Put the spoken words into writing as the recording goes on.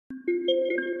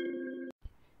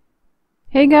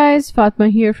Hey guys, Fatma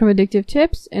here from Addictive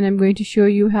Tips, and I'm going to show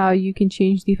you how you can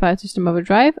change the file system of a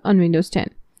drive on Windows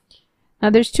 10. Now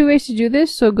there's two ways to do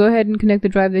this, so go ahead and connect the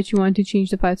drive that you want to change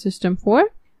the file system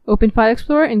for. Open File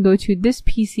Explorer and go to this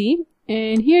PC,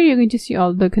 and here you're going to see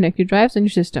all the connected drives on your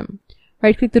system.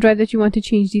 Right click the drive that you want to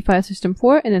change the file system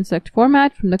for and then select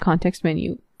Format from the context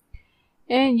menu.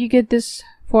 And you get this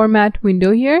format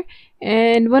window here,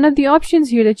 and one of the options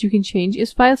here that you can change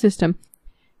is File System.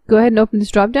 Go ahead and open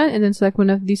this drop down and then select one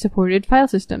of the supported file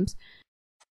systems.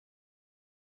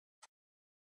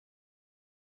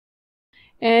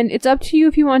 And it's up to you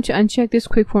if you want to uncheck this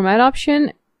quick format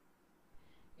option.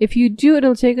 If you do,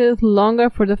 it'll take a little longer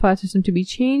for the file system to be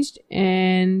changed,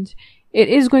 and it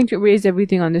is going to erase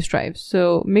everything on this drive.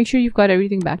 So make sure you've got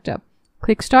everything backed up.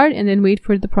 Click Start and then wait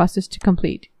for the process to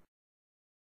complete.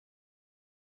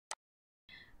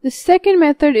 The second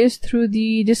method is through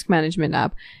the Disk Management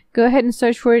app. Go ahead and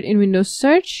search for it in Windows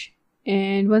Search,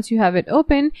 and once you have it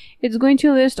open, it's going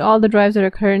to list all the drives that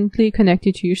are currently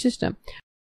connected to your system.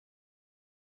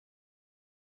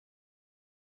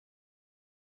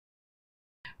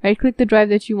 Right click the drive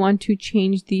that you want to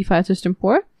change the file system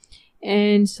for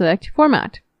and select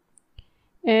Format.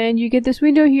 And you get this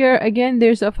window here. Again,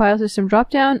 there's a file system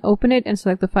drop down. Open it and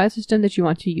select the file system that you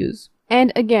want to use.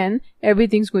 And again,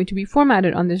 everything's going to be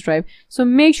formatted on this drive, so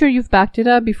make sure you've backed it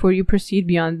up before you proceed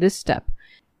beyond this step.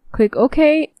 Click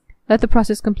OK, let the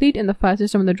process complete, and the file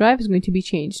system on the drive is going to be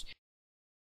changed.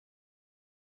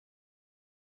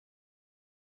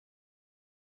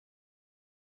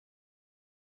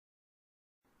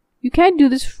 You can't do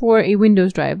this for a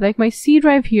Windows drive. Like my C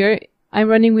drive here, I'm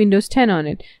running Windows 10 on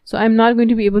it, so I'm not going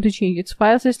to be able to change its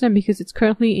file system because it's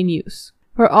currently in use.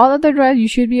 For all other drives, you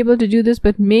should be able to do this,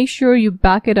 but make sure you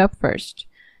back it up first.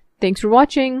 Thanks for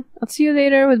watching. I'll see you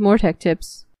later with more tech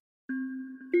tips.